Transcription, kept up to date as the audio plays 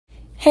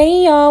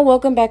Hey y'all,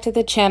 welcome back to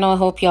the channel. I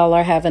hope y'all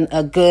are having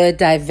a good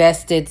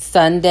divested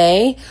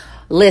Sunday.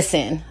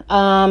 Listen,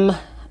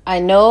 I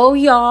know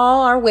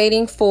y'all are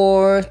waiting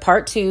for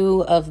part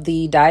 2 of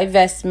the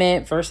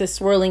divestment versus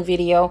swirling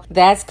video.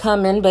 That's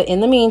coming, but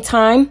in the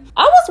meantime,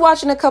 I was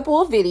watching a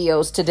couple of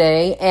videos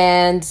today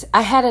and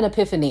I had an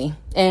epiphany,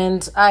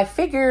 and I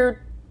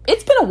figured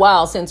it's been a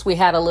while since we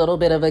had a little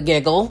bit of a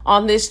giggle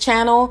on this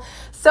channel.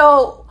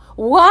 So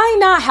why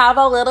not have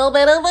a little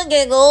bit of a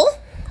giggle,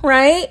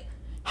 right?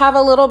 Have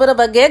a little bit of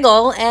a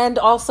giggle and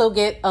also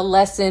get a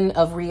lesson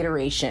of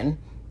reiteration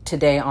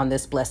today on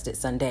this blessed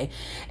Sunday.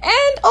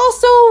 And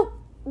also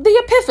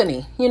the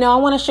epiphany, I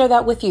want to share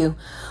that with you.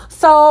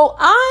 So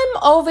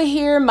I'm over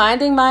here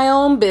minding my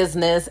own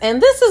business,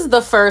 and this is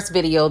the first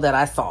video that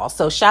I saw.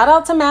 So shout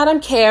out to Madam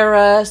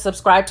Kara,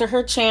 subscribe to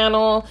her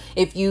channel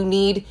if you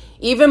need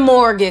even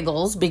more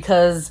giggles,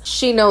 because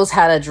she knows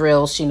how to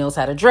drill, she knows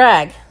how to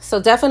drag.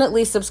 So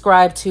definitely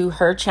subscribe to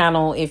her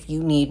channel if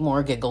you need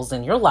more giggles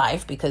in your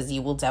life, because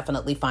you will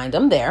definitely find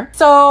them there.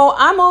 So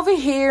I'm over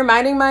here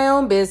minding my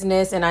own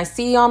business, and I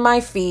see on my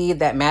feed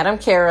that Madam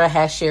Kara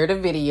has shared a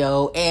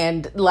video,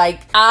 and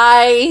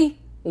I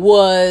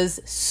was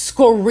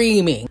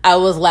screaming. I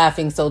was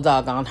laughing so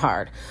doggone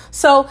hard.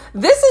 So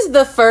this is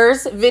the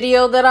first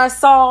video that I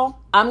saw.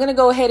 I'm going to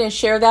go ahead and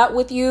share that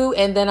with you,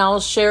 and then I'll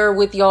share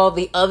with y'all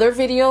the other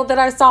video that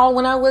I saw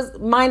when I was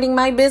minding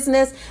my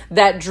business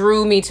that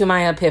drew me to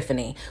my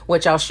epiphany,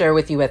 which I'll share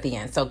with you at the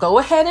end. So go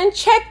ahead and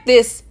check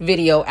this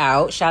video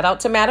out. Shout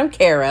out to Madam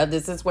Kara.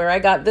 This is where I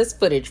got this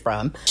footage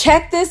from.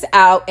 Check this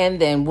out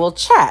and then we'll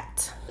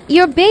chat.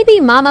 Your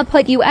baby mama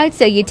put you out,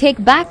 so you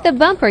take back the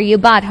bumper you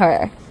bought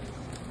her.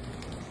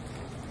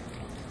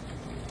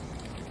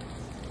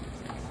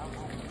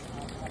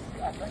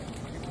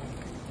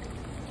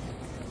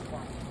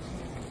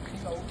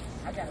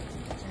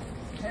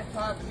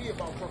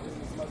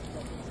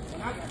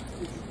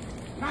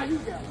 Now you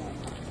got one.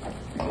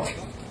 All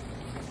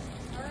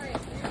right,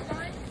 you're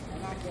fine?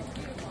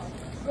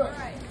 Look, all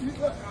right.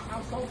 Look,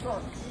 I'm so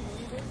sorry.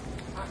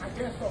 I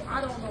guess so.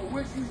 I don't know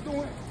what she's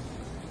doing,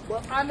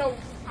 but I know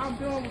I'm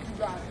dealing with you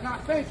guys, and I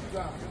thank you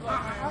guys.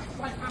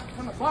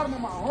 From the bottom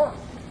of my heart,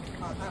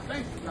 I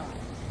thank you guys.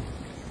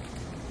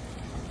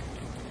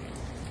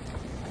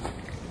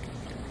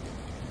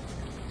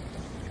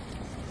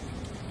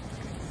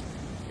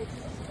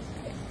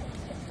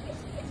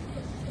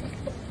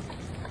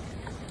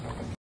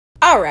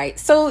 All right,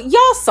 so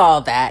y'all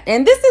saw that,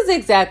 and this is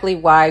exactly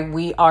why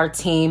we are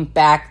team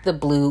back the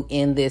blue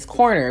in this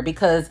corner,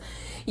 because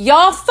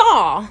y'all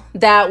saw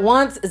that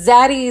once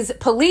Zaddy's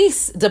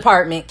police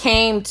department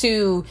came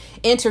to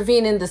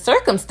intervene in the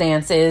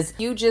circumstances,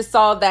 you just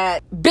saw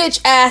that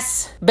bitch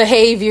ass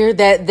behavior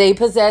that they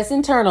possess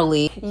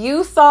internally.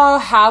 You saw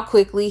how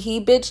quickly he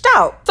bitched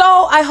out. So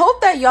I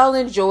hope that y'all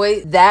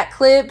enjoyed that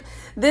clip.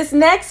 This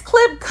next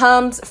clip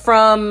comes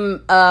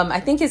from, I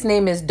think his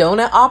name is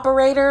Donut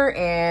Operator,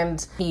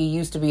 and he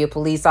used to be a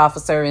police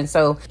officer. And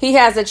so he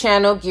has a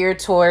channel geared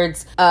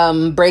towards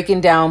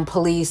breaking down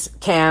police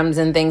cams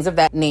and things of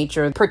that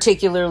nature,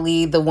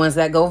 particularly the ones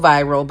that go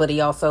viral. But he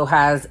also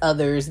has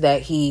others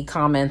that he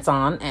comments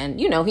on. And,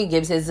 he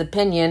gives his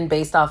opinion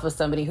based off of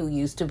somebody who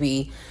used to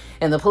be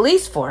in the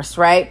police force,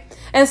 right?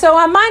 And so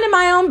I'm minding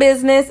my own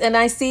business, and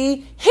I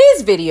see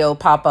his video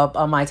pop up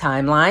on my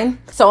timeline.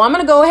 So I'm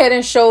gonna go ahead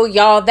and show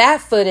y'all that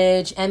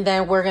footage, and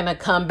then we're gonna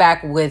come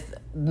back with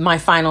my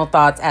final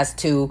thoughts as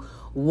to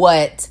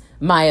what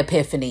my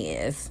epiphany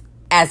is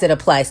as it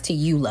applies to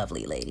you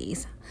lovely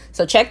ladies.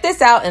 So check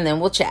this out, and then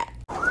we'll chat.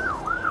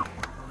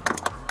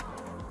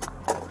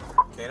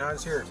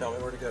 K9's here. Tell me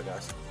where to go,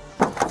 guys.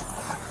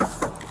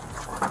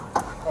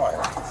 All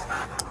right.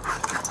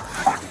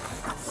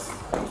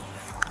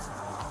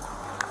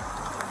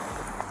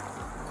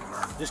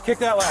 Just kick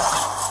that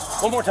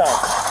latch. One more time.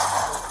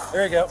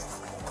 There you go.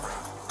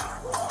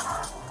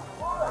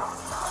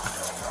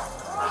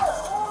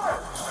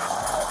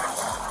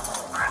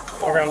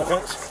 Around the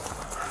fence.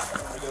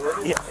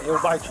 Yeah,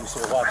 he'll bite you, so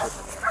watch it.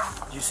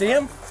 Did you see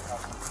him?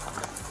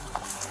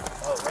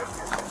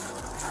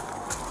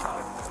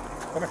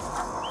 Come here.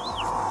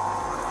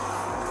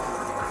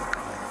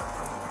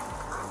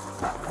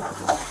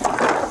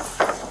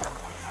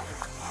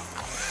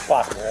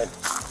 Flop, Red.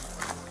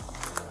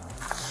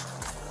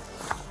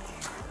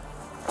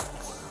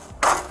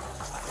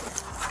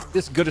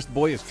 This goodest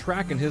boy is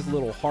tracking his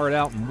little heart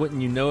out, and wouldn't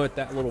you know it,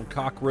 that little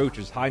cockroach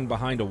is hiding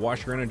behind a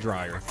washer and a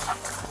dryer.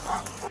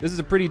 This is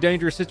a pretty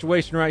dangerous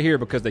situation right here,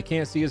 because they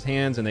can't see his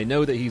hands and they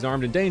know that he's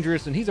armed and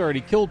dangerous, and he's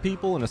already killed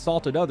people and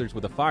assaulted others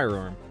with a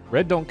firearm.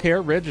 Red don't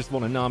care. Red just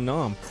want to nom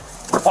nom.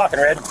 Pocket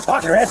Red!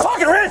 Pocket Red!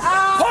 Pocket Red!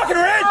 Pocket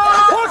Red!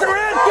 Pocket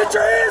Red! Get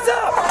your hands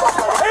up!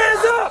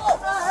 Hands up!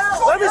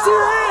 Let me see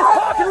your hands!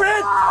 Pocket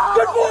Red!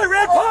 Good boy,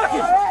 Red!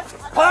 Pocket!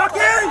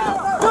 Pocket!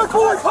 Good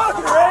boy,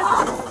 Pocket Red!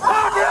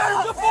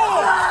 Pocket! Good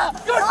boy!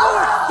 Good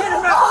boy! Get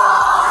him out!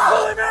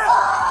 Pull him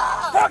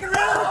out! Pocket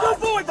Red! Good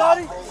boy,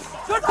 buddy!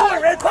 Good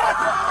boy, Red!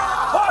 Pocket!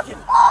 Pocket!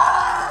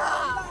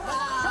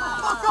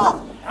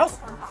 House!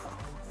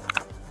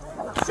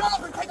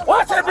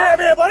 Watch that bad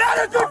but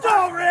that's a good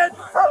dog, Red.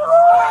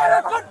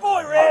 That's a good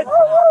boy, Red. You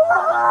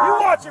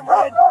watch him,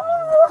 Red.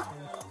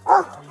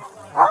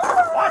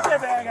 Watch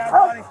that bad guy,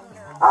 buddy.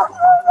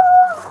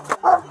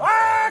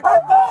 Ah,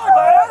 good boy,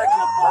 buddy. That's a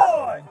good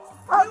boy.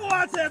 You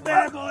watch that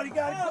bad boy. You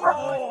got a good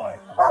boy.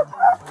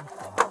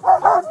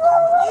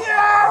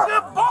 Yeah,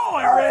 good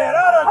boy, Red.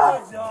 That's a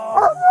good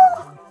dog.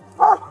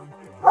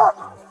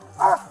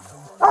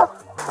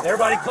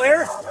 Everybody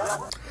clear?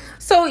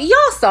 So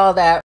y'all saw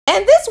that.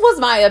 And this was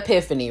my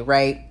epiphany,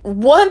 right?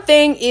 One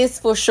thing is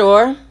for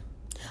sure.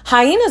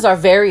 Hyenas are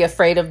very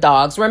afraid of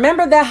dogs.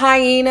 Remember that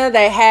hyena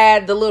that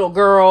had the little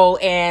girl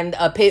and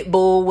a pit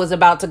bull was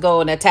about to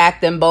go and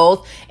attack them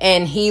both,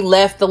 and he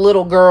left the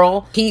little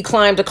girl. He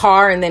climbed a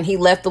car and then he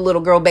left the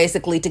little girl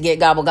basically to get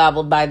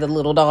gobbled by the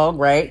little dog,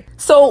 right?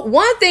 So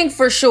one thing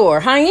for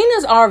sure,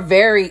 hyenas are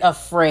very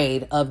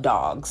afraid of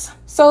dogs.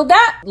 So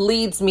that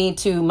leads me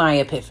to my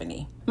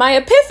epiphany. My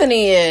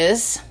epiphany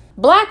is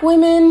Black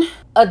women,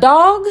 a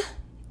dog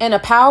and a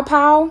pow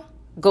pow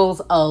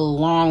goes a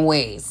long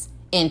ways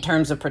in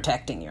terms of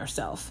protecting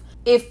yourself.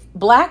 If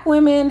Black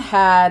women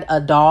had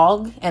a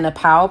dog and a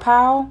pow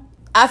pow,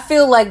 I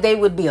feel like they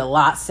would be a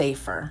lot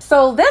safer.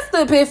 So that's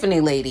the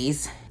epiphany,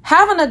 ladies.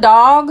 Having a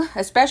dog,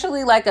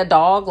 especially like a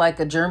dog like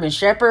a German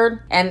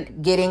Shepherd,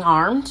 and getting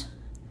armed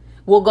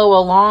will go a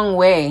long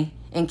way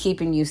in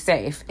keeping you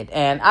safe.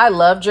 And I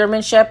love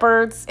German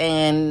Shepherds,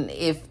 and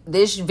if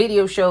this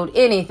video showed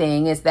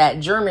anything, it's that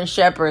German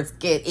Shepherds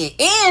get it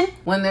in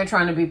when they're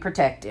trying to be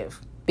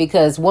protective.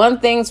 Because one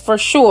thing's for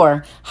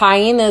sure,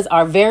 hyenas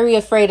are very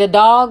afraid of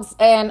dogs.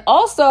 And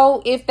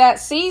also, if that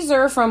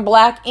Caesar from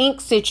Black Ink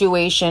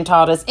situation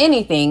taught us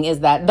anything,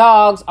 is that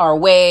dogs are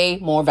way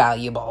more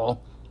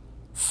valuable.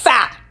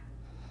 Fa!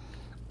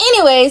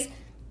 Anyways,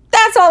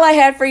 that's all I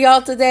had for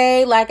y'all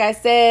today. Like I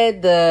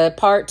said, the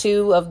part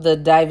 2 of the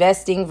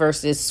divesting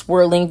versus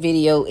swirling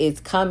video is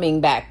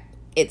coming back.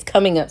 It's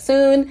coming up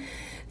soon.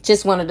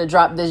 Just wanted to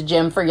drop this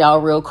gem for y'all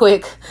real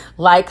quick.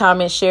 Like,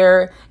 comment,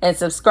 share, and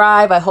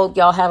subscribe. I hope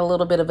y'all had a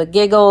little bit of a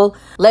giggle.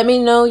 Let me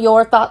know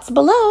your thoughts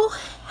below.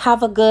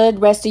 Have a good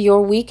rest of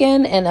your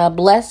weekend and a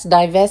blessed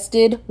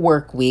divested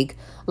work week.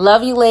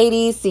 Love you,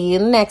 ladies. See you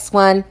in the next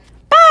one.